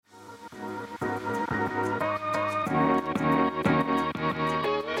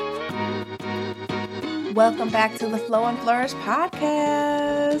Welcome back to the Flow and Flourish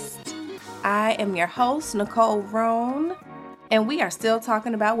podcast. I am your host, Nicole Roan, and we are still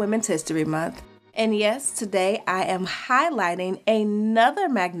talking about Women's History Month. And yes, today I am highlighting another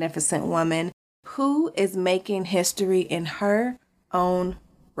magnificent woman who is making history in her own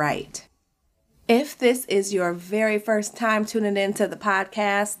right. If this is your very first time tuning into the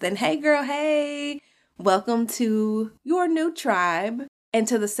podcast, then hey girl, hey! Welcome to your new tribe and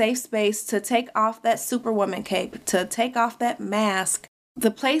to the safe space to take off that superwoman cape, to take off that mask,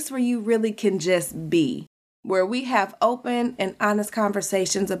 the place where you really can just be, where we have open and honest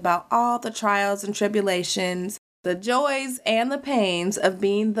conversations about all the trials and tribulations, the joys and the pains of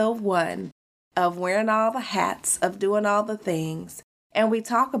being the one, of wearing all the hats, of doing all the things. And we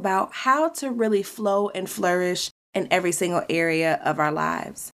talk about how to really flow and flourish in every single area of our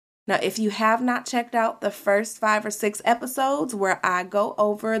lives. Now, if you have not checked out the first 5 or 6 episodes where I go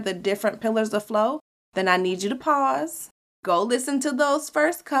over the different pillars of flow, then I need you to pause, go listen to those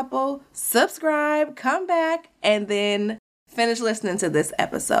first couple, subscribe, come back, and then finish listening to this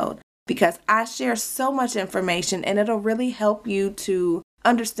episode because I share so much information and it'll really help you to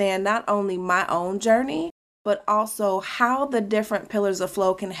understand not only my own journey, but also how the different pillars of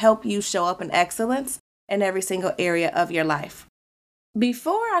flow can help you show up in excellence in every single area of your life.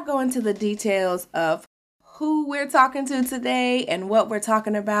 Before I go into the details of who we're talking to today and what we're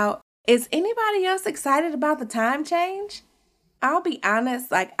talking about, is anybody else excited about the time change? I'll be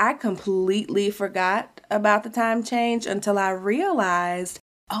honest, I completely forgot about the time change until I realized,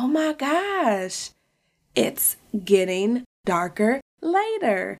 oh my gosh, it's getting darker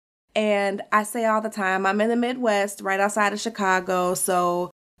later. And I say all the time, I'm in the Midwest, right outside of Chicago,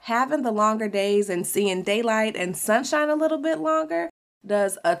 so having the longer days and seeing daylight and sunshine a little bit longer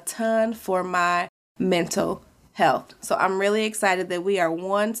does a ton for my mental health. So I'm really excited that we are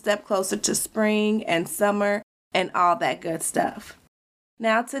one step closer to spring and summer and all that good stuff.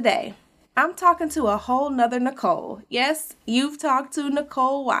 Now today, I'm talking to a whole nother Nicole. Yes, you've talked to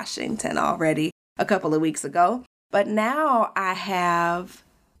Nicole Washington already a couple of weeks ago, but now I have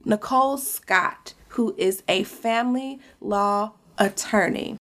Nicole Scott, who is a family law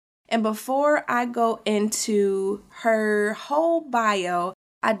attorney. And before I go into her whole bio,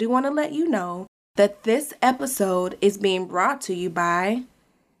 I do want to let you know that this episode is being brought to you by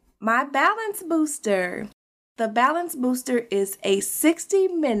my Balance Booster. The Balance Booster is a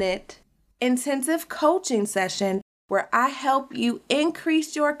 60-minute intensive coaching session where I help you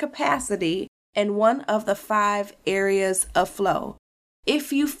increase your capacity in one of the 5 areas of flow.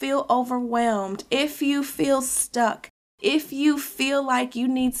 If you feel overwhelmed, if you feel stuck, if you feel like you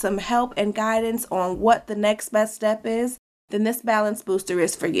need some help and guidance on what the next best step is, then this Balance Booster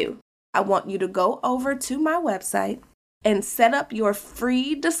is for you. I want you to go over to my website and set up your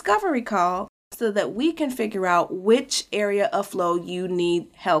free discovery call so that we can figure out which area of flow you need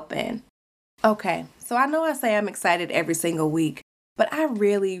help in. Okay, so I know I say I'm excited every single week, but I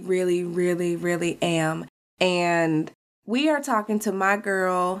really, really, really, really am. And we are talking to my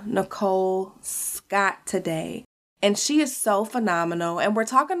girl, Nicole Scott, today. And she is so phenomenal. And we're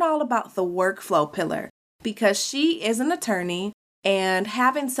talking all about the workflow pillar because she is an attorney and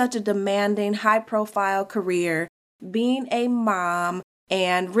having such a demanding, high-profile career, being a mom,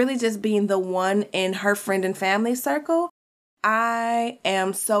 and really just being the one in her friend and family circle, I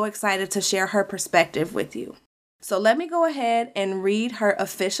am so excited to share her perspective with you. So let me go ahead and read her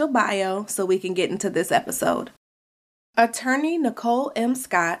official bio so we can get into this episode. Attorney Nicole M.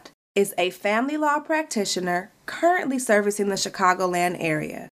 Scott is a family law practitioner currently servicing the Chicagoland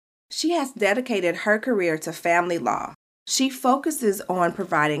area. She has dedicated her career to family law. She focuses on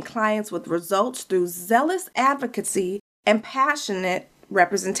providing clients with results through zealous advocacy and passionate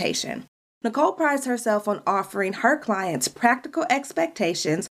representation. Nicole prides herself on offering her clients practical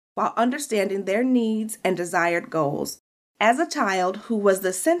expectations while understanding their needs and desired goals. As a child who was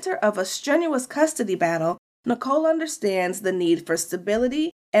the center of a strenuous custody battle, Nicole understands the need for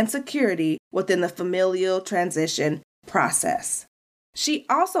stability and security within the familial transition process. She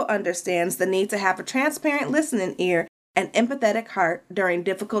also understands the need to have a transparent listening ear and empathetic heart during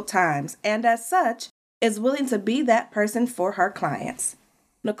difficult times, and as such, is willing to be that person for her clients.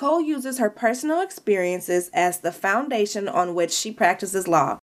 Nicole uses her personal experiences as the foundation on which she practices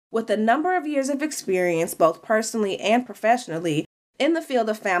law. With a number of years of experience, both personally and professionally, in the field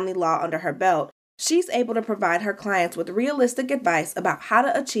of family law under her belt, she's able to provide her clients with realistic advice about how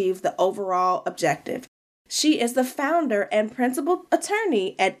to achieve the overall objective. She is the founder and principal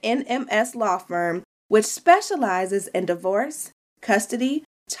attorney at NMS Law Firm, which specializes in divorce, custody,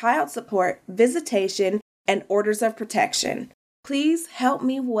 child support, visitation, and orders of protection. Please help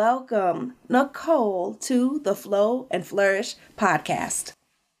me welcome Nicole to the Flow and Flourish podcast.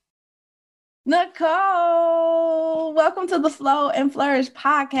 Nicole, welcome to the Flow and Flourish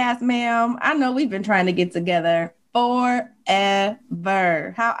podcast, ma'am. I know we've been trying to get together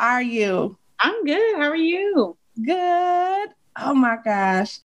forever. How are you? I'm good. How are you? Good. Oh my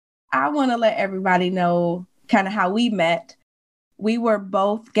gosh. I want to let everybody know kind of how we met. We were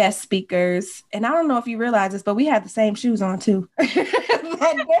both guest speakers, and I don't know if you realize this, but we had the same shoes on too. We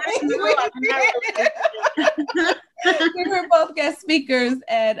were both guest speakers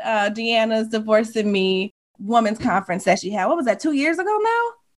at Deanna's Divorce and Me Women's Conference that she had. What was that, 2 years ago now?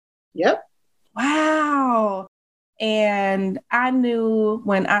 Yep. Wow. And I knew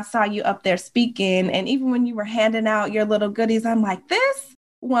when I saw you up there speaking, and even when you were handing out your little goodies, I'm like, this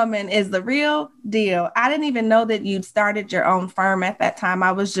woman is the real deal. I didn't even know that you'd started your own firm at that time.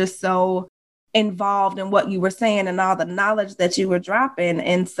 I was just so involved in what you were saying and all the knowledge that you were dropping.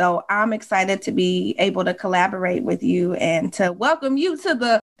 And so I'm excited to be able to collaborate with you and to welcome you to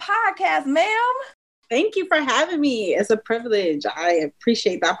the podcast, ma'am. Thank you for having me. It's a privilege. I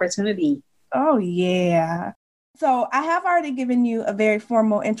appreciate the opportunity. Oh, yeah. So I have already given you a very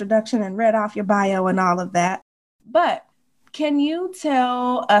formal introduction and read off your bio and all of that. But can you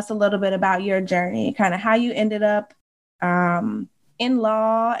tell us a little bit about your journey, kind of how you ended up in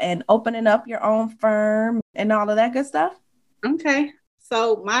law and opening up your own firm and all of that good stuff? Okay.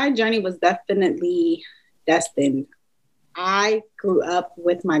 So my journey was definitely destined. I grew up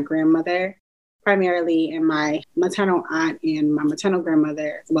with my grandmother, primarily, and my maternal aunt and my maternal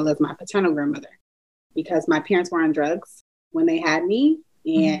grandmother, as well as my paternal grandmother, because my parents were on drugs when they had me,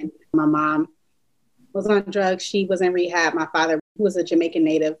 and my mom was on drugs. She was in rehab. My father, who was a Jamaican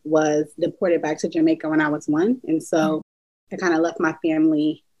native, was deported back to Jamaica when I was 1. And so I kind of left my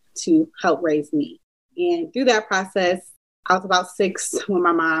family to help raise me. And through that process, I was about 6 when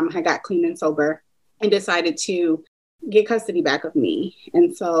my mom had got clean and sober and decided to get custody back of me.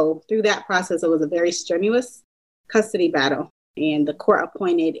 And so through that process, it was a very strenuous custody battle. And the court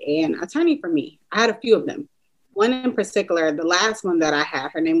appointed an attorney for me. I had a few of them. One in particular, the last one that I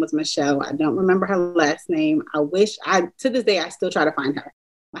had, her name was Michelle. I don't remember her last name. To this day, I still try to find her.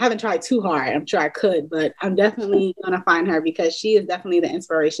 I haven't tried too hard. I'm sure I could, but I'm definitely going to find her because she is definitely the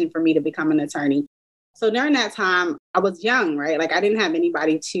inspiration for me to become an attorney. So during that time, I was young, right? Like I didn't have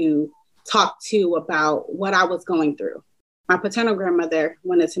anybody to talk to about what I was going through. My paternal grandmother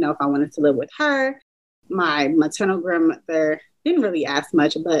wanted to know if I wanted to live with her. My maternal grandmother didn't really ask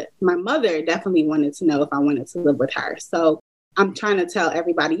much, but my mother definitely wanted to know if I wanted to live with her. So I'm trying to tell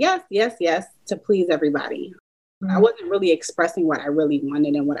everybody, yes, yes, yes, to please everybody. I wasn't really expressing what I really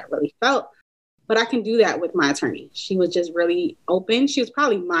wanted and what I really felt, but I can do that with my attorney. She was just really open. She was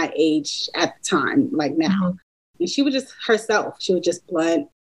probably my age at the time, like now. And she was just herself. She was just blunt,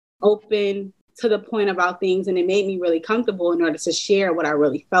 open, to the point about things. And it made me really comfortable in order to share what I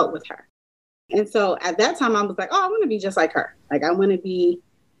really felt with her. And so at that time, I was like, oh, I want to be just like her. Like, I want to be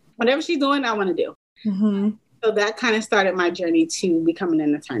whatever she's doing, I want to do. So that kind of started my journey to becoming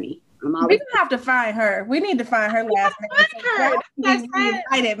an attorney. We don't have to find her. We need to find her last name.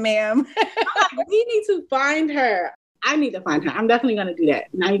 Excited, ma'am. We need to find her. I need to find her. I'm definitely going to do that.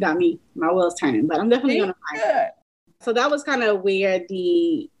 Now you got me. My wheels turning, but I'm definitely going to find her. So that was kind of where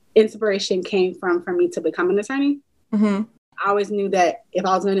the inspiration came from for me to become an attorney. I always knew that if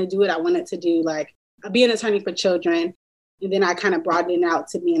I was going to do it, I wanted to do be an attorney for children. And then I kind of broadened it out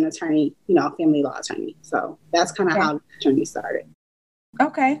to be an attorney, family law attorney. So that's kind of how the journey started.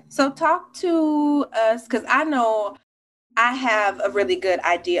 Okay. So talk to us, because I know I have a really good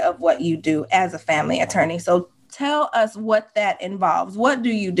idea of what you do as a family attorney. So tell us what that involves. What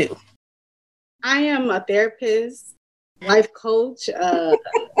do you do? I am a therapist, life coach. All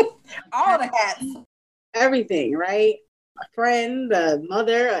the hats. Everything, right? A friend, a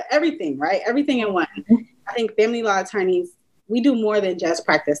mother, everything, right? Everything in one. I think family law attorneys, we do more than just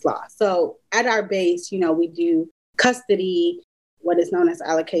practice law. So at our base, we do custody, what is known as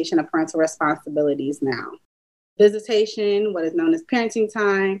allocation of parental responsibilities now, visitation, what is known as parenting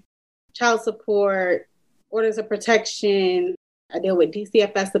time, child support, orders of protection. I deal with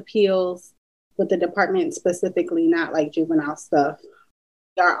DCFS appeals with the department specifically, not like juvenile stuff.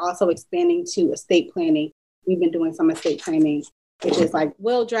 We are also expanding to estate planning. We've been doing some estate planning, which is like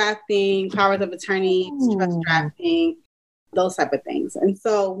will drafting, powers of attorney, trust drafting, those type of things. And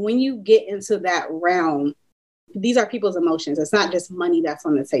so when you get into that realm, these are people's emotions. It's not just money that's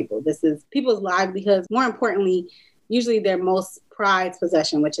on the table. This is people's livelihoods. More importantly, usually their most prized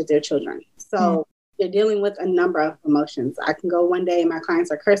possession, which is their children. So they're dealing with a number of emotions. I can go one day and my clients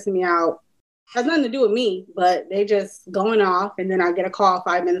are cursing me out. Has nothing to do with me, but they just going off. And then I get a call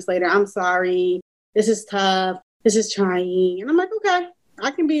 5 minutes later. I'm sorry. This is tough. This is trying. And I'm like, okay,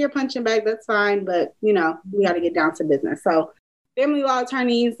 I can be your punching bag. That's fine. But, we got to get down to business. So family law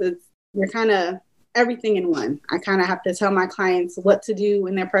attorneys, we're kind of everything in one. I kind of have to tell my clients what to do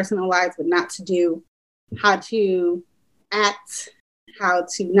in their personal lives, what not to do, how to act, how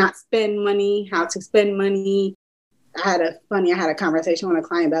to not spend money, how to spend money. I had a conversation with a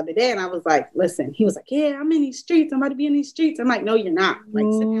client the other day, and I was like, listen, he was like, yeah, I'm in these streets. I'm about to be in these streets. I'm like, no, you're not. Like,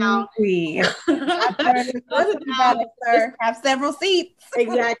 sit down. Have several seats.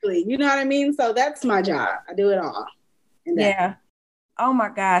 Exactly. You know what I mean? So that's my job. I do it all. Yeah. Oh my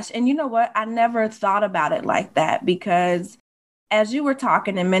gosh. And you know what? I never thought about it like that, because as you were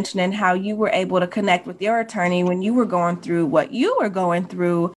talking and mentioning how you were able to connect with your attorney when you were going through what you were going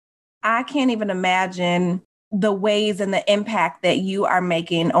through, I can't even imagine the ways and the impact that you are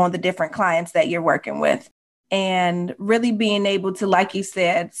making on the different clients that you're working with. And really being able to, like you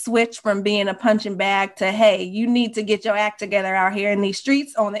said, switch from being a punching bag to, hey, you need to get your act together out here in these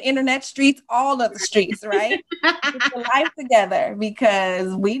streets, on the internet streets, all of the streets, right? Get your life together,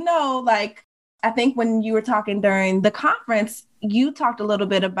 because we know, like, I think when you were talking during the conference, you talked a little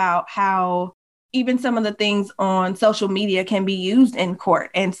bit about how even some of the things on social media can be used in court.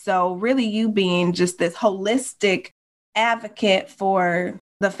 And so really you being just this holistic advocate for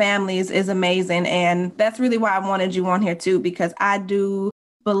the families is amazing. And that's really why I wanted you on here too, because I do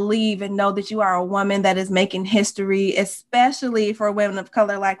believe and know that you are a woman that is making history, especially for women of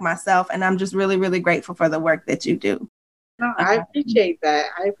color like myself. And I'm just really, really grateful for the work that you do. No, I appreciate that.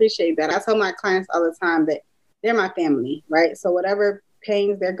 I tell my clients all the time that they're my family, right? So whatever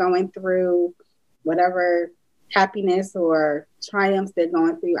pains they're going through, whatever happiness or triumphs they're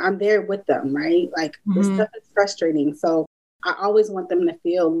going through, I'm there with them, right? Like, this stuff is frustrating. So I always want them to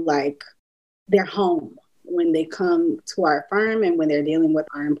feel like they're home when they come to our firm, and when they're dealing with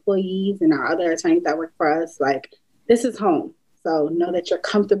our employees and our other attorneys that work for us. Like, this is home. So know that you're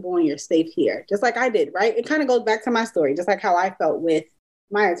comfortable and you're safe here, just like I did, right? It kind of goes back to my story, just like how I felt with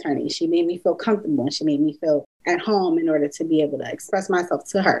my attorney. She made me feel comfortable and she made me feel at home in order to be able to express myself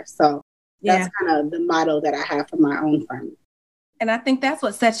to her. So that's kind of the motto that I have for my own firm. And I think that's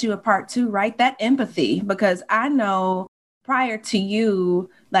what sets you apart too, right? That empathy, because I know prior to you,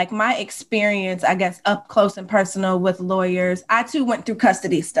 like my experience, I guess, up close and personal with lawyers, I too went through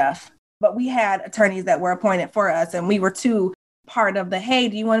custody stuff, but we had attorneys that were appointed for us, and we were too part of the, hey,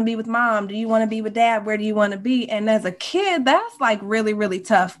 do you want to be with mom? Do you want to be with dad? Where do you want to be? And as a kid, that's like really, really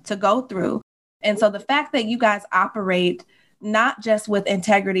tough to go through. And so the fact that you guys operate not just with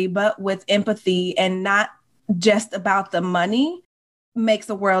integrity, but with empathy and not just about the money makes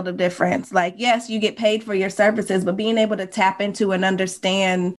a world of difference. Like, yes, you get paid for your services, but being able to tap into and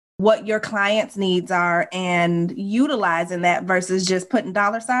understand what your clients' needs are and utilizing that versus just putting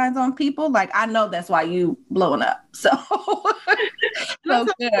dollar signs on people. Like, I know that's why you blowing up. So, so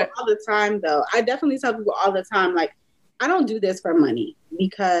good. All the time, though. I definitely tell people all the time, like, I don't do this for money,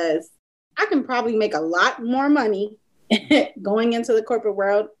 because I can probably make a lot more money going into the corporate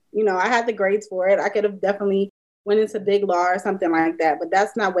world. You know, I had the grades for it. I could have definitely went into big law or something like that, but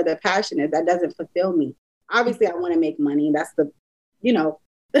that's not where the passion is. That doesn't fulfill me. Obviously, I want to make money. That's the, make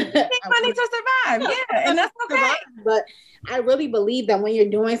money to survive. Yeah, and that's okay. But I really believe that when you're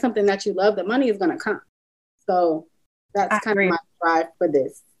doing something that you love, the money is going to come. So that's kind of my drive for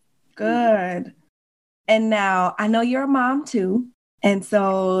this. Good. And now I know you're a mom too. And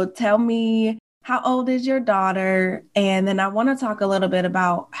so tell me, how old is your daughter? And then I want to talk a little bit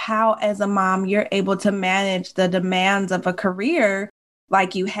about how, as a mom, you're able to manage the demands of a career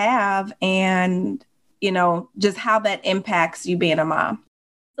like you have, and, just how that impacts you being a mom.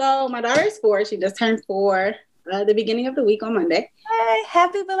 So my daughter is 4. She just turned 4 the beginning of the week on Monday. Hey,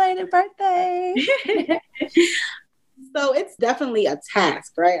 happy belated birthday. So it's definitely a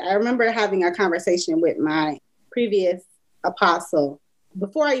task, right? I remember having a conversation with my previous apostle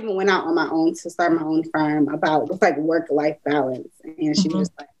before I even went out on my own to start my own firm about what's like work-life balance. And she was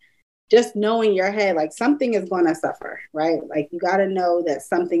just like, just know in your head, like, something is going to suffer, right? Like, you got to know that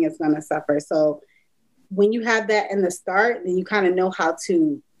something is going to suffer. So when you have that in the start, then you kind of know how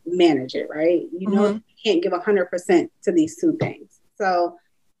to manage it, right? You know, you can't give 100% to these two things. So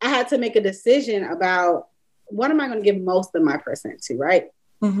I had to make a decision about, what am I going to give most of my percent to, right?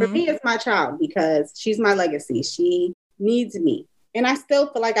 For me, it's my child, because she's my legacy. She needs me. And I still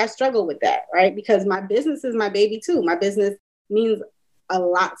feel like I struggle with that, right? Because my business is my baby too. My business means a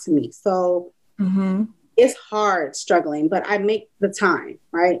lot to me. So it's hard struggling, but I make the time,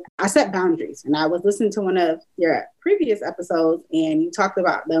 right? I set boundaries. And I was listening to one of your previous episodes and you talked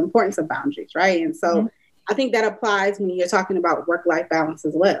about the importance of boundaries, right? And so I think that applies when you're talking about work-life balance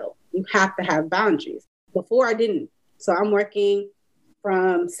as well. You have to have boundaries. Before I didn't. So I'm working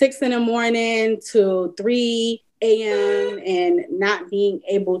from 6 a.m. to 3 a.m. and not being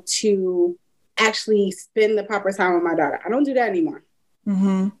able to actually spend the proper time with my daughter. I don't do that anymore.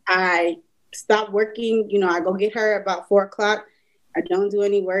 I stop working. You know, I go get her about 4 o'clock. I don't do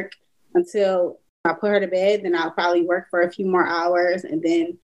any work until I put her to bed. Then I'll probably work for a few more hours. And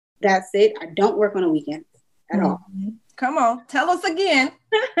then that's it. I don't work on the weekends at all. Come on. Tell us again.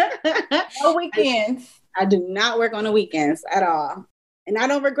 No weekends. I do not work on the weekends at all. And I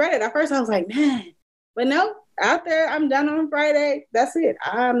don't regret it. At first I was like, man, but no, out there, I'm done on Friday. That's it.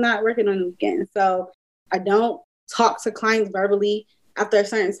 I'm not working on the weekends. So I don't talk to clients verbally after a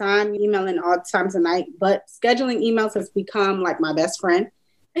certain time, emailing all times of night, but scheduling emails has become like my best friend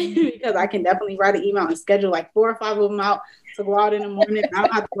because I can definitely write an email and schedule like 4 or 5 of them out to go out in the morning. I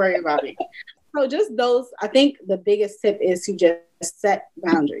don't have to worry about it. So just those, I think the biggest tip is to just set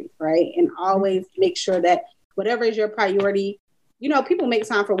boundaries, right? And always make sure that whatever is your priority, you know, people make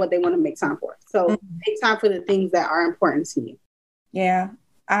time for what they want to make time for. So make time for the things that are important to you. Yeah,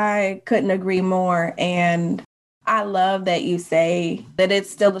 I couldn't agree more. And I love that you say that it's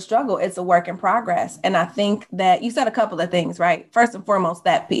still a struggle. It's a work in progress. And I think that you said a couple of things, right? First and foremost,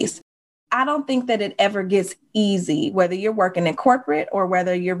 that piece. I don't think that it ever gets easy, whether you're working in corporate or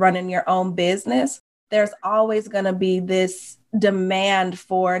whether you're running your own business. There's always going to be this demand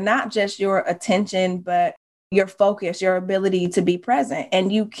for not just your attention, but your focus, your ability to be present.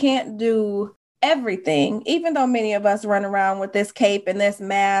 And you can't do everything, even though many of us run around with this cape and this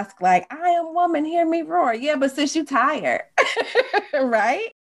mask, like, I am woman, hear me roar. Yeah, but sis, you tired,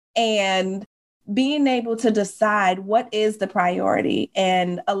 right? And being able to decide what is the priority.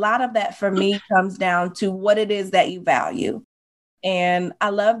 And a lot of that for me comes down to what it is that you value. And I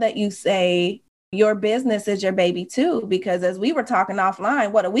love that you say your business is your baby too, because as we were talking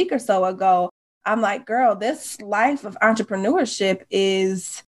offline, a week or so ago, I'm like, girl, this life of entrepreneurship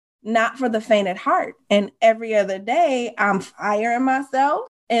is not for the faint at heart. And every other day I'm firing myself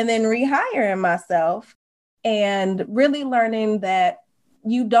and then rehiring myself and really learning that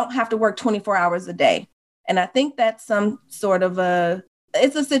you don't have to work 24 hours a day. And I think that's some sort of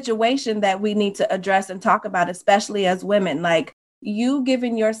it's a situation that we need to address and talk about, especially as women, like you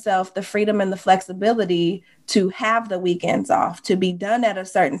giving yourself the freedom and the flexibility to have the weekends off, to be done at a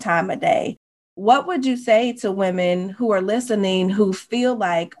certain time of day. What would you say to women who are listening who feel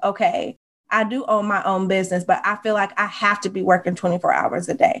like, okay, I do own my own business, but I feel like I have to be working 24 hours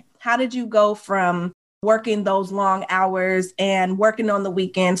a day? How did you go from working those long hours and working on the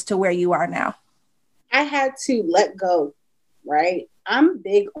weekends to where you are now? I had to let go, right? I'm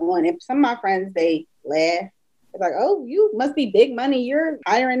big on it. Some of my friends, they laugh. They're like, oh, you must be big money. You're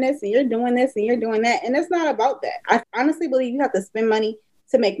hiring this and you're doing this and you're doing that. And it's not about that. I honestly believe you have to spend money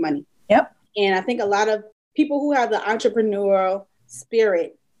to make money. Yep. And I think a lot of people who have the entrepreneurial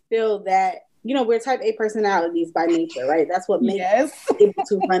spirit feel that, you know, we're type A personalities by nature, right? That's what makes us able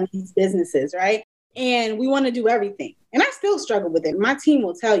to run these businesses, right? And we want to do everything. And I still struggle with it. My team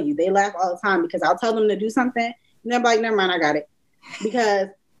will tell you, they laugh all the time because I'll tell them to do something and they're like, never mind, I got it. Because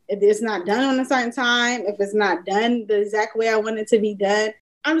if it's not done on a certain time, if it's not done the exact way I want it to be done,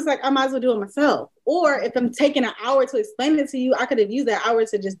 I'm just like, I might as well do it myself. Or if I'm taking an hour to explain it to you, I could have used that hour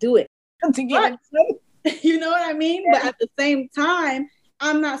to just do it. You know what I mean? Yeah. But at the same time,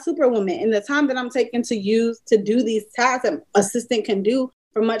 I'm not Superwoman. And the time that I'm taking to use to do these tasks an assistant can do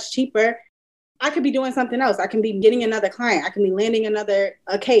for much cheaper, I could be doing something else. I can be getting another client. I can be landing another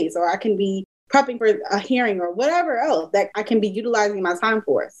case, or I can be prepping for a hearing or whatever else that I can be utilizing my time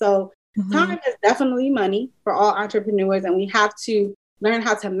for. So time is definitely money for all entrepreneurs. And we have to learn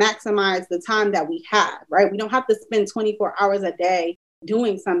how to maximize the time that we have, right? We don't have to spend 24 hours a day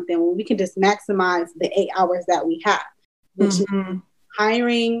doing something when we can just maximize the 8 hours that we have, which is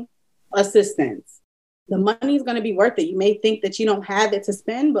hiring assistants. The money is going to be worth it. You may think that you don't have it to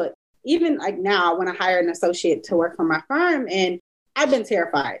spend, but even like now, I want to hire an associate to work for my firm, and I've been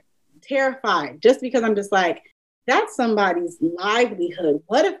terrified, just because I'm just like, that's somebody's livelihood.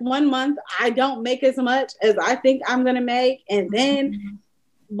 What if 1 month I don't make as much as I think I'm going to make, and then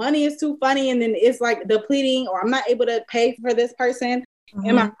money is too funny, and then it's like depleting, or I'm not able to pay for this person.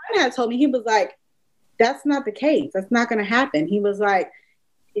 And my friend had told me, he was like, that's not the case. That's not going to happen. He was like,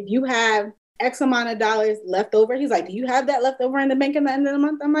 if you have X amount of dollars left over, he's like, do you have that left over in the bank at the end of the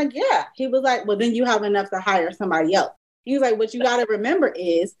month? I'm like, yeah. He was like, well, then you have enough to hire somebody else. He was like, what you got to remember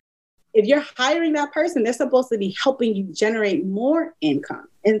is if you're hiring that person, they're supposed to be helping you generate more income.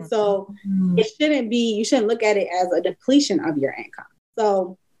 And so you shouldn't look at it as a depletion of your income.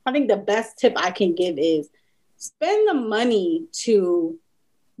 So I think the best tip I can give is spend the money to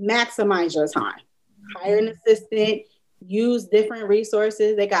maximize your time. Hire an assistant, use different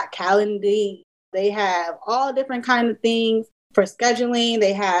resources. They got Calendly. They have all different kinds of things for scheduling.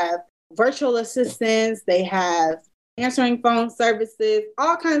 They have virtual assistants. They have answering phone services,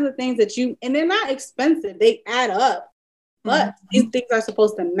 all kinds of things and they're not expensive. They add up, but these things are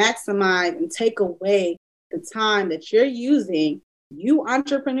supposed to maximize and take away the time that you're using, you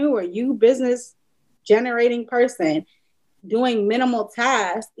entrepreneur, you business generating person, doing minimal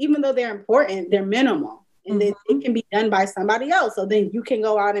tasks. Even though they're important, they're minimal, and then it can be done by somebody else. So then you can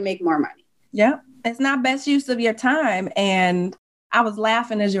go out and make more money. Yeah. It's not best use of your time. And I was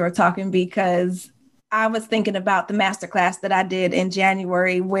laughing as you were talking because I was thinking about the masterclass that I did in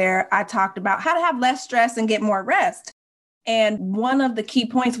January, where I talked about how to have less stress and get more rest. And one of the key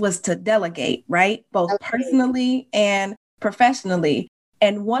points was to delegate, right? Both personally and professionally.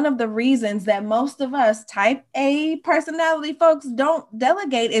 And one of the reasons that most of us type A personality folks don't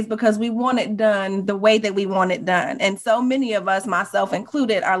delegate is because we want it done the way that we want it done. And so many of us, myself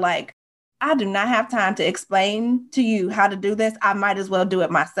included, are like, I do not have time to explain to you how to do this. I might as well do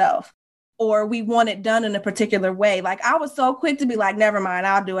it myself. Or we want it done in a particular way. Like I was so quick to be like, never mind,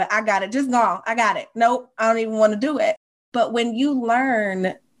 I'll do it. I got it. Just go. I got it. Nope, I don't even want to do it. But when you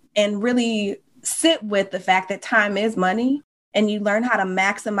learn and really sit with the fact that time is money and you learn how to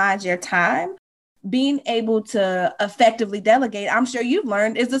maximize your time, being able to effectively delegate, I'm sure you've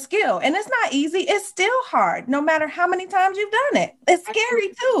learned, is a skill. And it's not easy. It's still hard, no matter how many times you've done it. It's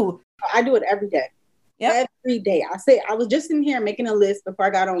scary too. I do it every day. Yep. Every day. I was just in here making a list before I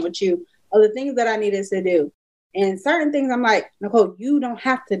got on with you of the things that I needed to do. And certain things I'm like, Nicole, you don't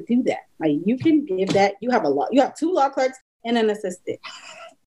have to do that. Like you can give that. You have 2 law clerks and an assistant.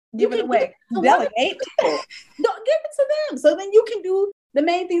 Give it away. Delegate. Don't give it to them. So then you can do the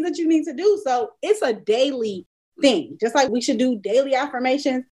main things that you need to do. So it's a daily thing. Just like we should do daily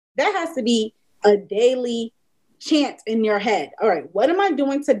affirmations, that has to be a daily chant in your head. All right, what am I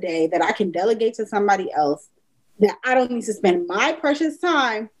doing today that I can delegate to somebody else that I don't need to spend my precious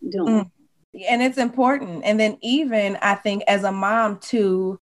time doing? And it's important. And then even I think as a mom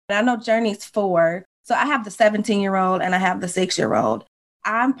too, and I know Journey's 4. So I have the 17-year-old and I have the 6-year-old.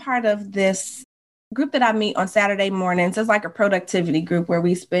 I'm part of this group that I meet on Saturday mornings. It's like a productivity group where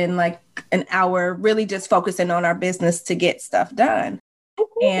we spend like an hour really just focusing on our business to get stuff done.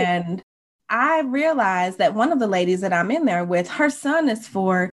 And I realized that one of the ladies that I'm in there with, her son is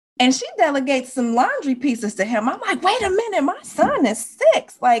 4, and she delegates some laundry pieces to him. I'm like, wait a minute, my son is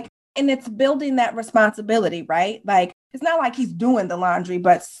 6. Like, and it's building that responsibility, right? Like, it's not like he's doing the laundry,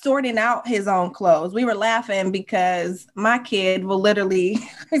 but sorting out his own clothes. We were laughing because my kid will literally,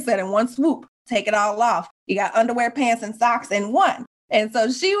 he said in one swoop, take it all off. You got underwear, pants, and socks in one. And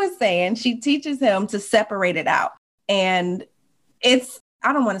so she was saying she teaches him to separate it out. And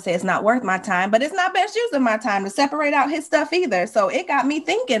I don't want to say it's not worth my time, but it's not best use of my time to separate out his stuff either. So it got me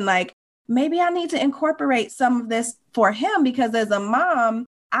thinking like, maybe I need to incorporate some of this for him, because as a mom,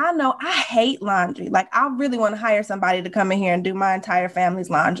 I know I hate laundry. Like I really want to hire somebody to come in here and do my entire family's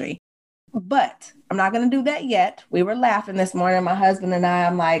laundry, but I'm not going to do that yet. We were laughing this morning, my husband and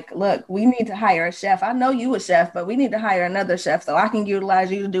I'm like, look, we need to hire a chef. I know you a chef, but we need to hire another chef so I can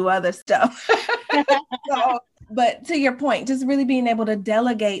utilize you to do other stuff. But to your point, just really being able to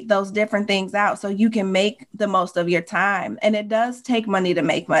delegate those different things out so you can make the most of your time. And it does take money to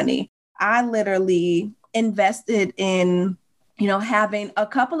make money. I literally invested in, having a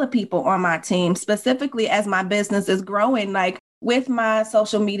couple of people on my team, specifically as my business is growing, like with my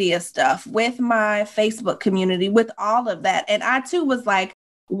social media stuff, with my Facebook community, with all of that. And I too was like,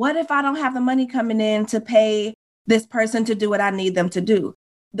 what if I don't have the money coming in to pay this person to do what I need them to do?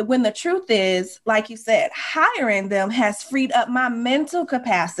 When the truth is, like you said, hiring them has freed up my mental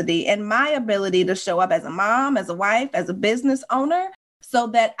capacity and my ability to show up as a mom, as a wife, as a business owner, so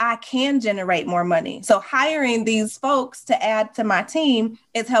that I can generate more money. So hiring these folks to add to my team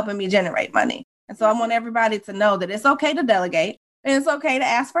is helping me generate money. And so I want everybody to know that it's okay to delegate and it's okay to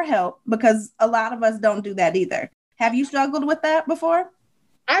ask for help, because a lot of us don't do that either. Have you struggled with that before?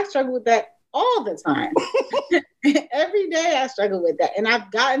 I struggle with that all the time. Every day I struggle with that. And I've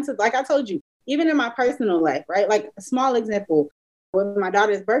gotten to, like I told you, even in my personal life, right? Like a small example, with my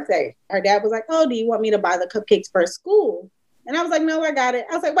daughter's birthday, her dad was like, oh, do you want me to buy the cupcakes for school? And I was like, no, I got it.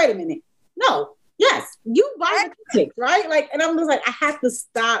 I was like, wait a minute. No, yes, you buy the cupcakes, right? Like, and I'm just like, I have to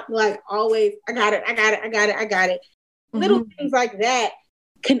stop, like always, I got it. Little things like that.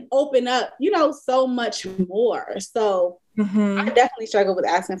 can open up, so much more. So Mm-hmm. I definitely struggle with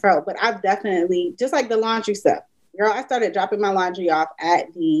asking for help, but I've definitely, just like the laundry stuff, girl, I started dropping my laundry off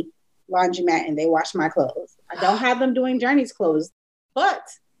at the laundromat and they wash my clothes. I don't have them doing Journey's clothes, but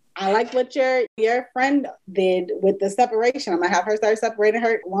I like what your friend did with the separation. I'm gonna have her start separating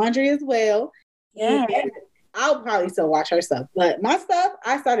her laundry as well. Yeah. And I'll probably still wash her stuff, but my stuff,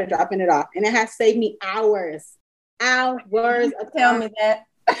 I started dropping it off and it has saved me hours of Tell me that.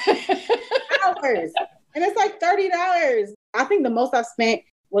 hours. And it's like $30. I think the most I've spent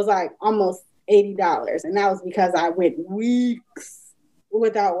was like almost $80. And that was because I went weeks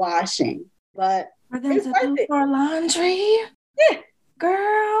without washing. But For them it's to worth do it. for laundry? Yeah.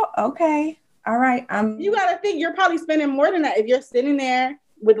 Girl, okay. All right. You got to think you're probably spending more than that. If you're sitting there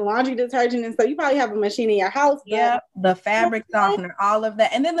with laundry detergent and stuff, you probably have a machine in your house. Yeah, the fabric softener, all of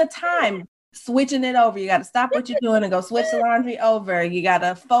that. And then the time, switching it over. You got to stop what you're doing and go switch the laundry over. You got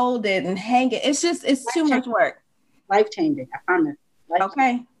to fold it and hang it. It's too much work. Life-changing. I promise.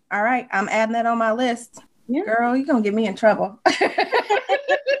 Okay. All right. I'm adding that on my list. Yeah. Girl, you're going to get me in trouble. Look,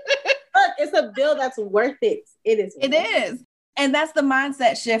 it's a bill that's worth it. It is. It is. And that's the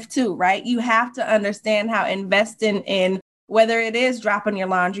mindset shift too, right? You have to understand how investing in whether it is dropping your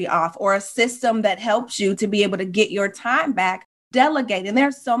laundry off or a system that helps you to be able to get your time back, delegate. And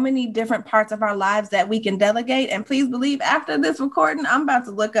there's so many different parts of our lives that we can delegate. And please believe after this recording, I'm about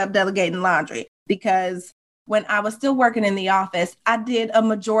to look up delegating laundry, because when I was still working in the office, I did a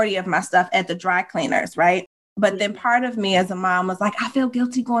majority of my stuff at the dry cleaners, right? But then part of me as a mom was like, I feel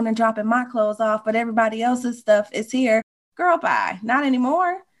guilty going and dropping my clothes off, but everybody else's stuff is here. Girl, bye. Not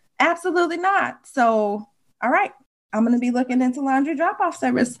anymore. Absolutely not. So, all right. I'm going to be looking into laundry drop-off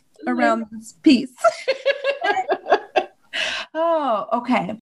service around this piece. Oh,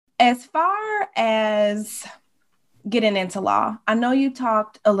 okay. As far as getting into law, I know you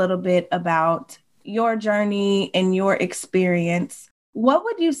talked a little bit about your journey and your experience. What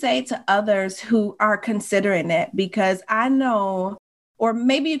would you say to others who are considering it? Because I know, or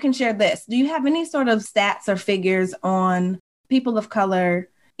maybe you can share this. Do you have any sort of stats or figures on people of color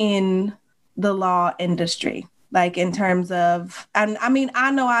in the law industry? Like in terms of, and I mean,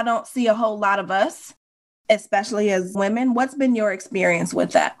 I know I don't see a whole lot of us, especially as women. What's been your experience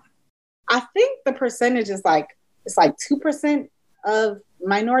with that? I think the percentage is it's like 2% of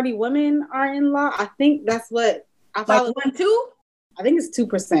minority women are in law. I think that's what I follow. Like 1-2? I think it's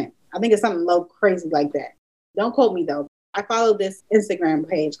 2%. I think it's something low crazy like that. Don't quote me though. I follow this Instagram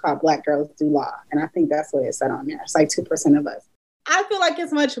page called Black Girls Do Law. And I think that's what it said on there. It's like 2% of us. I feel like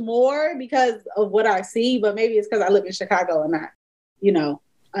it's much more because of what I see, but maybe it's because I live in Chicago and not,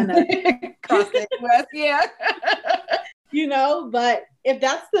 Across the US, yeah. But if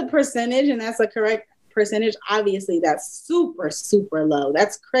that's the percentage and that's a correct percentage, obviously that's super, super low.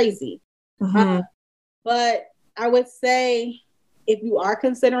 That's crazy. Mm-hmm. But I would say if you are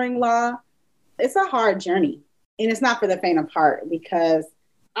considering law, it's a hard journey. And it's not for the faint of heart because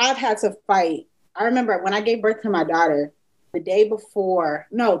I've had to fight. I remember when I gave birth to my daughter, the day before,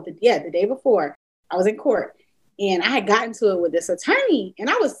 I was in court and I had gotten to it with this attorney, and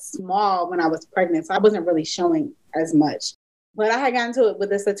I was small when I was pregnant, so I wasn't really showing as much. But I had gotten to it with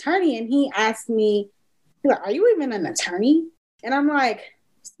this attorney and he asked me, he's like, are you even an attorney? And I'm like,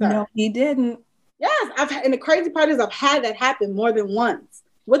 sir. No, he didn't. Yes, and the crazy part is I've had that happen more than once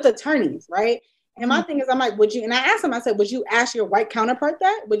with attorneys, right? And my thing is, I'm like, and I asked him, I said, would you ask your white counterpart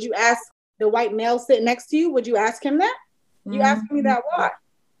that? Would you ask the white male sitting next to you? Would you ask him that? You asking me that why?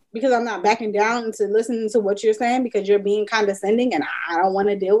 Because I'm not backing down to listening to what you're saying because you're being condescending and I don't want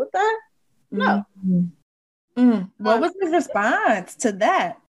to deal with that? No. What was his response to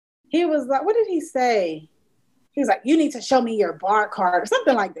that? He was like, what did he say? He was like, you need to show me your bar card or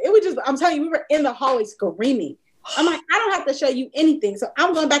something like that. It was just, I'm telling you, we were in the hallway screaming. I'm like, I don't have to show you anything. So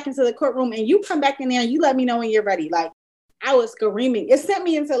I'm going back into the courtroom and you come back in there and you let me know when you're ready. Like, I was screaming. It sent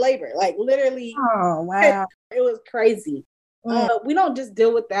me into labor. Like, literally. Oh, wow. It was crazy. We don't just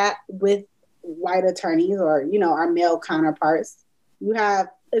deal with that with white attorneys or, our male counterparts.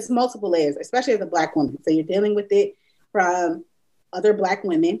 It's multiple layers, especially as a Black woman. So you're dealing with it from other Black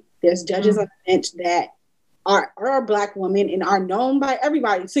women. There's judges on the bench that are Black women and are known by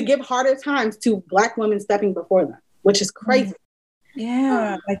everybody to give harder times to Black women stepping before them, which is crazy.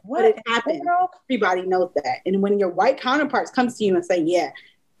 Yeah. Like what? But it happened. Everybody knows that. And when your white counterparts comes to you and say, yeah,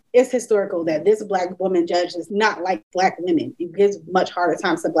 it's historical that this Black woman judge is not like Black women. It gives much harder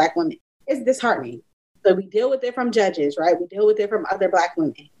times to Black women. It's disheartening. So we deal with it from judges, right? We deal with it from other Black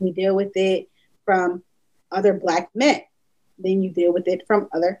women. We deal with it from other Black men. Then you deal with it from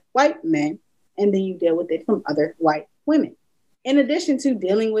other white men. And then you deal with it from other white women. in addition to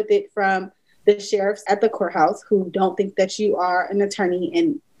dealing with it from the sheriffs at the courthouse who don't think that you are an attorney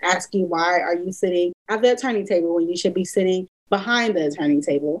and ask you why are you sitting at the attorney table when you should be sitting behind the attorney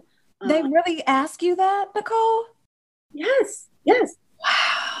table. They really ask you that, Nicole? Yes.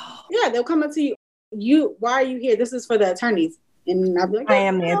 Wow. Yeah, they'll come up to you, why are you here? This is for the attorneys. And I'll be like, I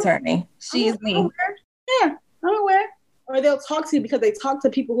am the attorney. She's me. Yeah, I'm aware. Or they'll talk to you because they talk to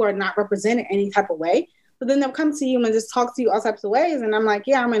people who are not represented any type of way. So then they'll come to you and just talk to you all types of ways. And I'm like,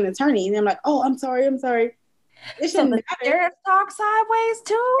 yeah, I'm an attorney. And I'm like, oh, I'm sorry. It so the sheriff talk sideways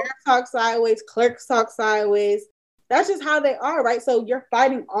too? Sheriff talk sideways, clerks talk sideways. That's just how they are, right? So you're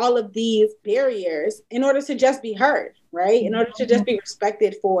fighting all of these barriers in order to just be heard, right? In order to just be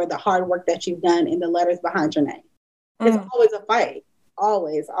respected for the hard work that you've done and the letters behind your name. It's always a fight.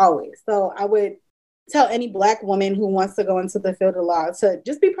 Always. So I would tell any Black woman who wants to go into the field of law to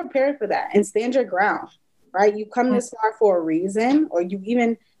just be prepared for that and stand your ground, right? You come this far for a reason, or you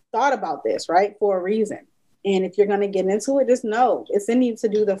even thought about this, right? For a reason. And if you're going to get into it, just know it's in you to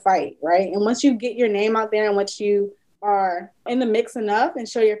do the fight, right? And once you get your name out there and once you are in the mix enough and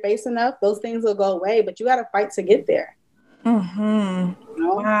show your face enough, those things will go away, but you got to fight to get there. Mm-hmm. You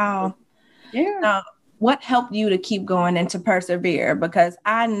know? Wow. Yeah. Now, what helped you to keep going and to persevere? Because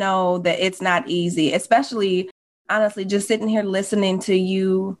I know that it's not easy, especially, honestly, just sitting here listening to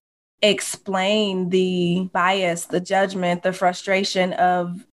you explain the bias, the judgment, the frustration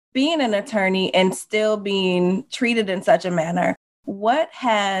of being an attorney and still being treated in such a manner. What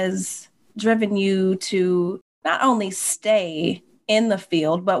has driven you to not only stay in the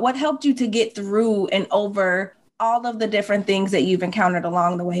field, but what helped you to get through and over all of the different things that you've encountered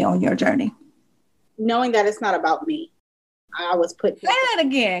along the way on your journey? Knowing that it's not about me. I was put. Say that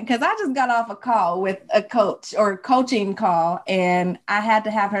again, because I just got off a call with a coach or coaching call, and I had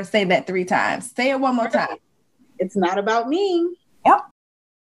to have her say that 3 times. Say it one more time. It's not about me. Yep.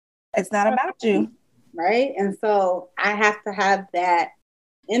 It's not about you. Right. And so I have to have that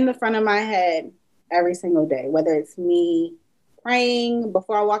in the front of my head every single day, whether it's me praying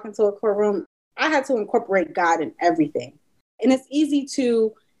before I walk into a courtroom. I had to incorporate God in everything. And it's easy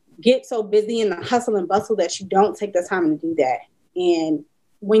to get so busy in the hustle and bustle that you don't take the time to do that. And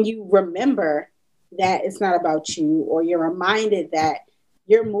when you remember that it's not about you, or you're reminded that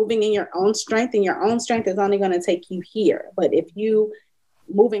you're moving in your own strength, and your own strength is only going to take you here. But if you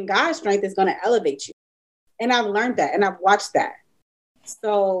move in God's strength, it's going to elevate you. And I've learned that and I've watched that.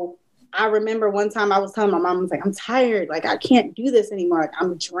 So I remember one time I was telling my mom, I was like, I'm tired. Like, I can't do this anymore. Like,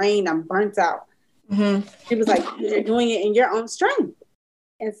 I'm drained. I'm burnt out. Mm-hmm. She was like, you're doing it in your own strength.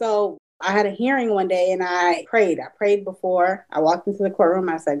 And so I had a hearing one day and I prayed. I prayed before I walked into the courtroom.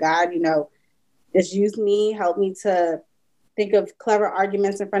 I said, God, just use me. Help me to think of clever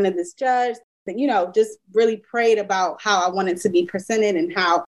arguments in front of this judge. And, just really prayed about how I wanted to be presented and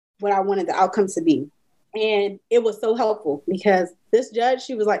what I wanted the outcome to be. And it was so helpful because this judge,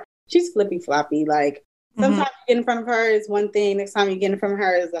 she was like, she's flippy floppy. Like, sometimes you get in front of her is one thing. Next time you get in front of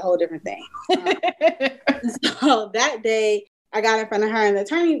her is a whole different thing. So that day I got in front of her and the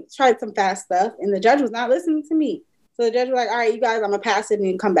attorney tried some fast stuff and the judge was not listening to me. So the judge was like, all right, you guys, I'm going to pass it and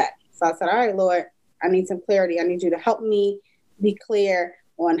you can come back. So I said, all right, Lord, I need some clarity. I need you to help me be clear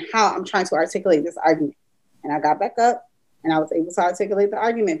on how I'm trying to articulate this argument. And I got back up and I was able to articulate the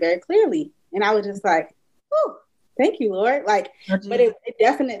argument very clearly. And I was just like, oh, thank you, Lord. But it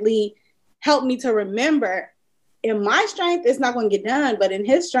definitely helped me to remember in my strength, it's not going to get done, but in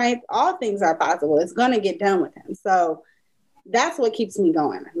his strength, all things are possible. It's going to get done with him. So that's what keeps me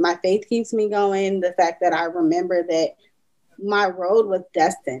going. My faith keeps me going. The fact that I remember that my road was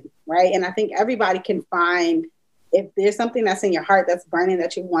destined, right? And I think everybody can find, if there's something that's in your heart that's burning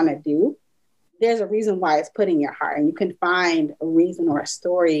that you want to do, there's a reason why it's put in your heart. And you can find a reason or a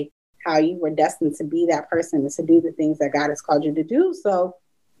story how you were destined to be that person and to do the things that God has called you to do. So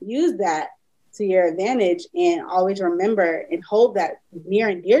use that to your advantage and always remember and hold that near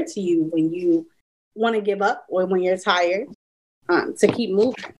and dear to you when you want to give up or when you're tired, to keep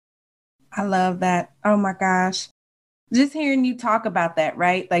moving. I love that. Oh my gosh. Just hearing you talk about that,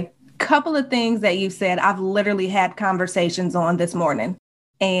 right? Like, couple of things that you said, I've literally had conversations on this morning.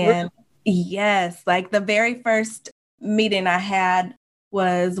 And yes, like the very first meeting I had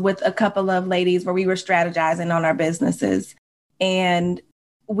was with a couple of ladies where we were strategizing on our businesses. And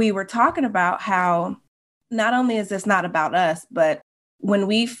we were talking about how not only is this not about us, but when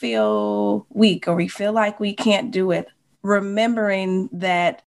we feel weak or we feel like we can't do it, remembering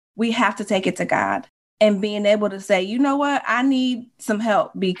that we have to take it to God and being able to say, you know what, I need some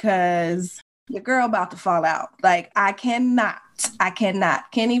help because the girl about to fall out. Like, can't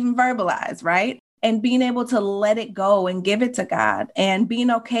even verbalize, right? and being able to let it go and give it to God and being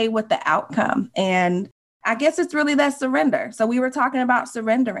okay with the outcome. And I guess it's really that surrender. So we were talking about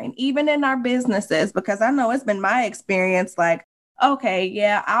surrendering, even in our businesses, because I know it's been my experience like, okay,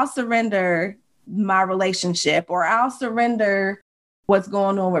 yeah, I'll surrender my relationship or I'll surrender what's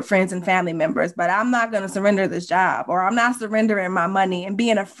going on with friends and family members, but I'm not going to surrender this job or I'm not surrendering my money and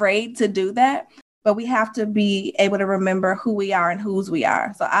being afraid to do that. But we have to be able to remember who we are and whose we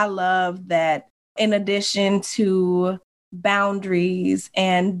are. So I love that in addition to boundaries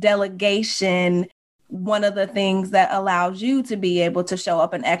and delegation, one of the things that allows you to be able to show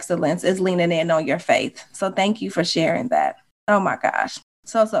up in excellence is leaning in on your faith. So thank you for sharing that. Oh my gosh.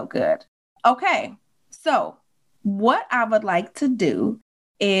 So good. Okay. So what I would like to do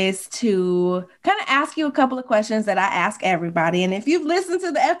is to kind of ask you a couple of questions that I ask everybody. And if you've listened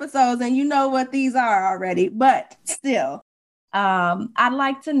to the episodes and you know what these are already, but still, I'd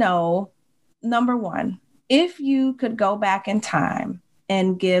like to know, number one, if you could go back in time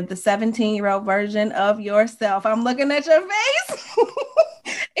and give the 17-year-old version of yourself, I'm looking at your face.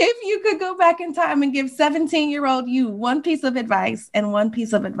 If you could go back in time and give 17-year-old you one piece of advice and one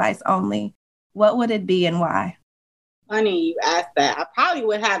piece of advice only, what would it be and why? Funny you asked that. I probably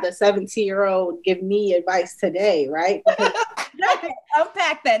would have the 17-year-old give me advice today, right?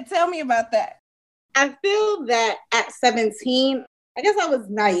 Unpack that. Tell me about that. I feel that at 17, I guess I was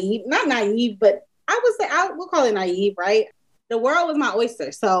naive. Not naive, but I would say, we'll call it naive, right? The world was my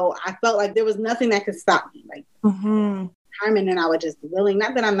oyster. So I felt like there was nothing that could stop me. Like, determined, and I was just willing.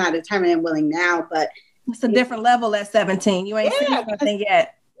 Not that I'm not determined and willing now, but it's a different level at 17. You ain't seen something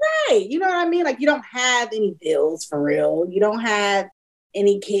yet. Right. You know what I mean? Like, you don't have any bills for real. You don't have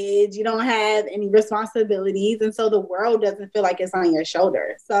any kids. You don't have any responsibilities. And so the world doesn't feel like it's on your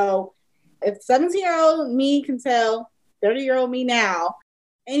shoulder. So if 17-year-old me can tell 30-year-old me now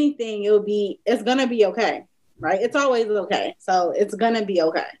anything, it's going to be okay. Right. It's always okay. So it's going to be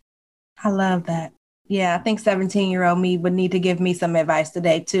okay. I love that. Yeah. I think 17-year-old me would need to give me some advice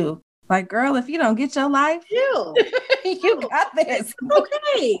today too. Like, girl, if you don't get your life, you got this.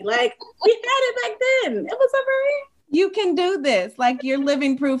 Okay. Like, we had it back then. It was a very... You can do this. Like, you're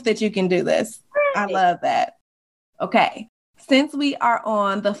living proof that you can do this. Right. I love that. Okay. Since we are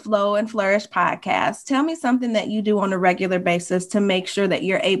on the Flow and Flourish podcast, tell me something that you do on a regular basis to make sure that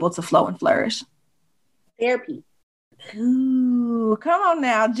you're able to flow and flourish. Therapy. Ooh, come on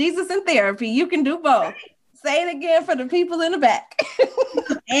now. Jesus and therapy. You can do both. Say it again for the people in the back.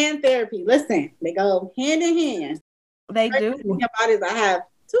 And therapy. Listen, they go hand in hand. They do. The thing about it is I have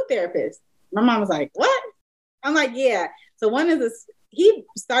 2 therapists. My mom was like, what? I'm like, yeah. So one is he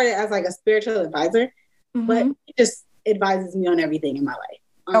started as like a spiritual advisor, but he just advises me on everything in my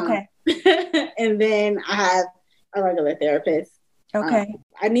life. Okay. And then I have a regular therapist. Okay.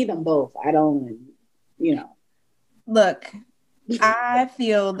 I need them both. I don't, Look, I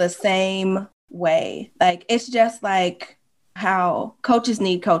feel the same way. Like, it's just like how coaches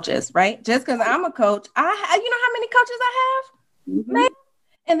need coaches, right? Just because I'm a coach, you know how many coaches I have? Maybe.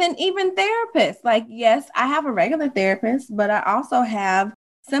 And then even therapists, like, yes, I have a regular therapist, but I also have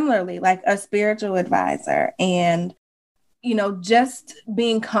similarly like a spiritual advisor, and, just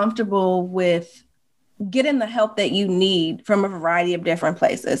being comfortable with getting the help that you need from a variety of different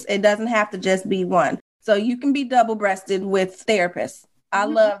places. It doesn't have to just be one. So you can be double-breasted with therapists. I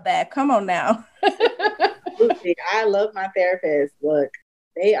love that. Come on now. I love my therapists. Look,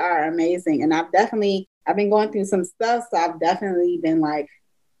 they are amazing. And I've been going through some stuff. So I've definitely been like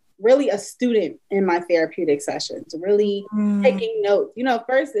really a student in my therapeutic sessions, really taking notes.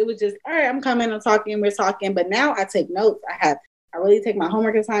 First it was just, all right, I'm coming, we're talking. But now I take notes. I really take my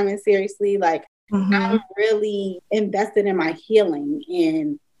homework assignments seriously. Like, I'm really invested in my healing,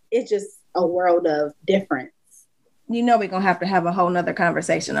 and it's just a world of difference. We're going to have a whole nother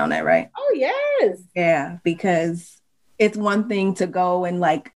conversation on that, right? Oh, yes. Yeah, because it's one thing to go and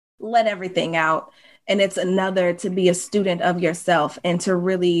like let everything out. And it's another to be a student of yourself and to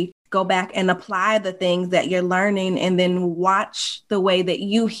really go back and apply the things that you're learning and then watch the way that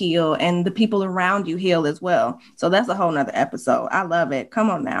you heal and the people around you heal as well. So that's a whole nother episode. I love it. Come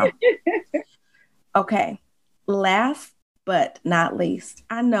on now. Okay. Last but not least,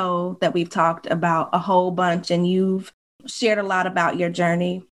 I know that we've talked about a whole bunch and you've shared a lot about your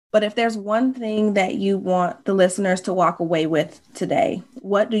journey, but if there's one thing that you want the listeners to walk away with today,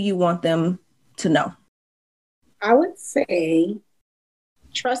 what do you want them to know? I would say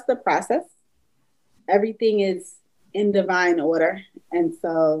trust the process. Everything is in divine order. And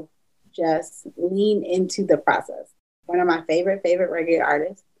so just lean into the process. One of my favorite reggae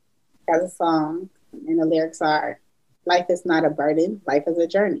artists has a song and the lyrics are, life is not a burden, life is a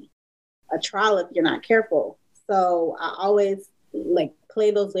journey. a trial if you're not careful. So I always like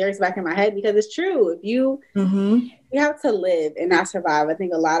play those lyrics back in my head because it's true. If you have to live and not survive. I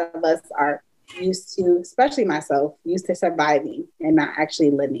think a lot of us are used to, especially myself, used to surviving and not actually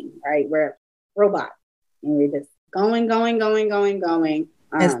living, right? We're robots and we're just going.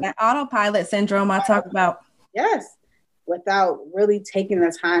 It's that autopilot syndrome I talk about. Yes. Without really taking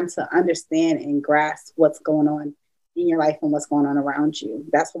the time to understand and grasp what's going on in your life and what's going on around you.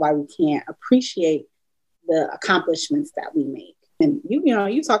 That's why we can't appreciate the accomplishments that we make. And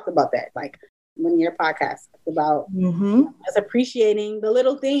you talked about that, like when your podcast about us appreciating the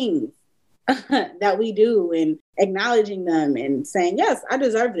little things that we do and acknowledging them and saying, yes, I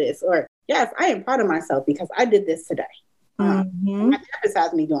deserve this, or yes, I am proud of myself because I did this today. My therapist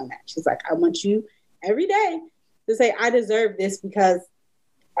has me doing that. She's like, I want you every day to say, I deserve this because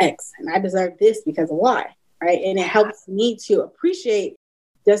X, and I deserve this because of Y, right? And it helps me to appreciate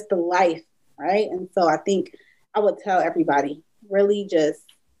just the life, right? And so I think I would tell everybody, really just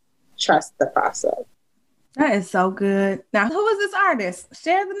trust the process. That is so good. Now, who is this artist?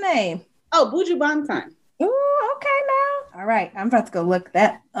 Share the name. Oh, Buju Banton. Ooh, okay now. All right, I'm about to go look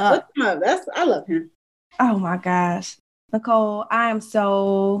that up. I love him. Oh my gosh. Nicole, I am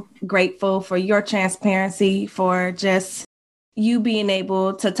so grateful for your transparency, for just you being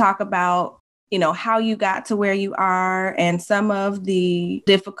able to talk about, how you got to where you are and some of the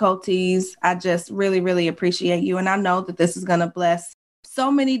difficulties. I just really, really appreciate you. And I know that this is going to bless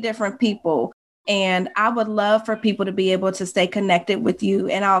so many different people. And I would love for people to be able to stay connected with you.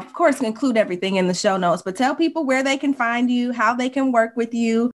 And I'll, of course, include everything in the show notes, but tell people where they can find you, how they can work with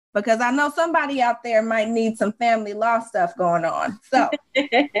you, because I know somebody out there might need some family law stuff going on. So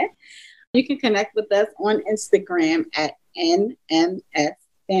you can connect with us on Instagram at NMS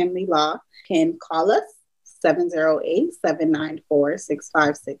Family Law. You can call us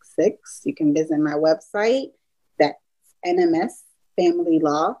 708-794-6566. You can visit my website. That's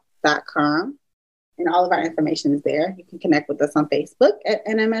nmsfamilylaw.com. And all of our information is there. You can connect with us on Facebook at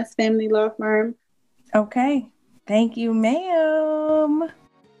NMS Family Law Firm. Okay. Thank you, ma'am.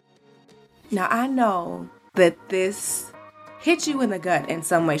 Now, I know that this hit you in the gut in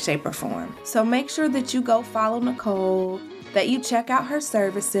some way, shape, or form. So make sure that you go follow Nicole, that you check out her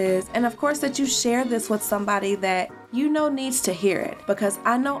services, and of course that you share this with somebody that you know needs to hear it. Because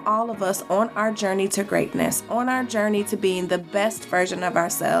I know all of us on our journey to greatness, on our journey to being the best version of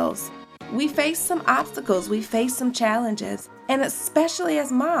ourselves, we face some obstacles, we face some challenges, and especially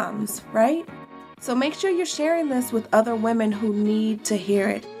as moms, right? So make sure you're sharing this with other women who need to hear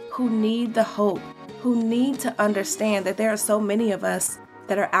it, who need the hope, who need to understand that there are so many of us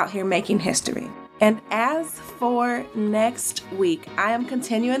that are out here making history. And as for next week, I am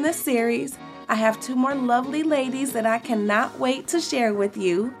continuing this series. I have 2 more lovely ladies that I cannot wait to share with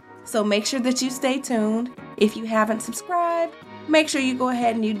you. So make sure that you stay tuned. If you haven't subscribed, make sure you go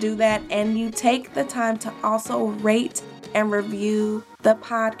ahead and you do that, and you take the time to also rate and review the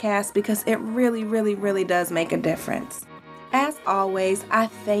podcast, because it really, really, really does make a difference. As always, I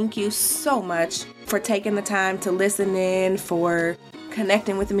thank you so much for taking the time to listen in, for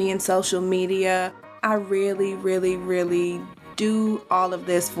connecting with me in social media. I really, really, really do all of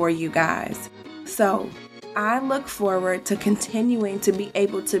this for you guys. So I look forward to continuing to be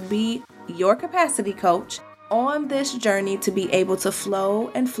able to be your capacity coach on this journey to be able to flow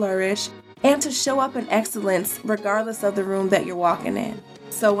and flourish and to show up in excellence regardless of the room that you're walking in.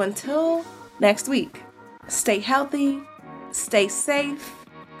 So until next week, stay healthy, stay safe.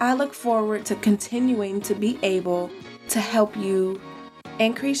 I look forward to continuing to be able to help you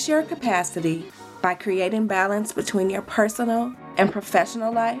increase your capacity by creating balance between your personal and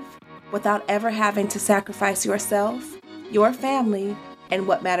professional life without ever having to sacrifice yourself, your family, and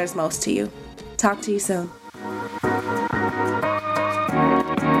what matters most to you. Talk to you soon.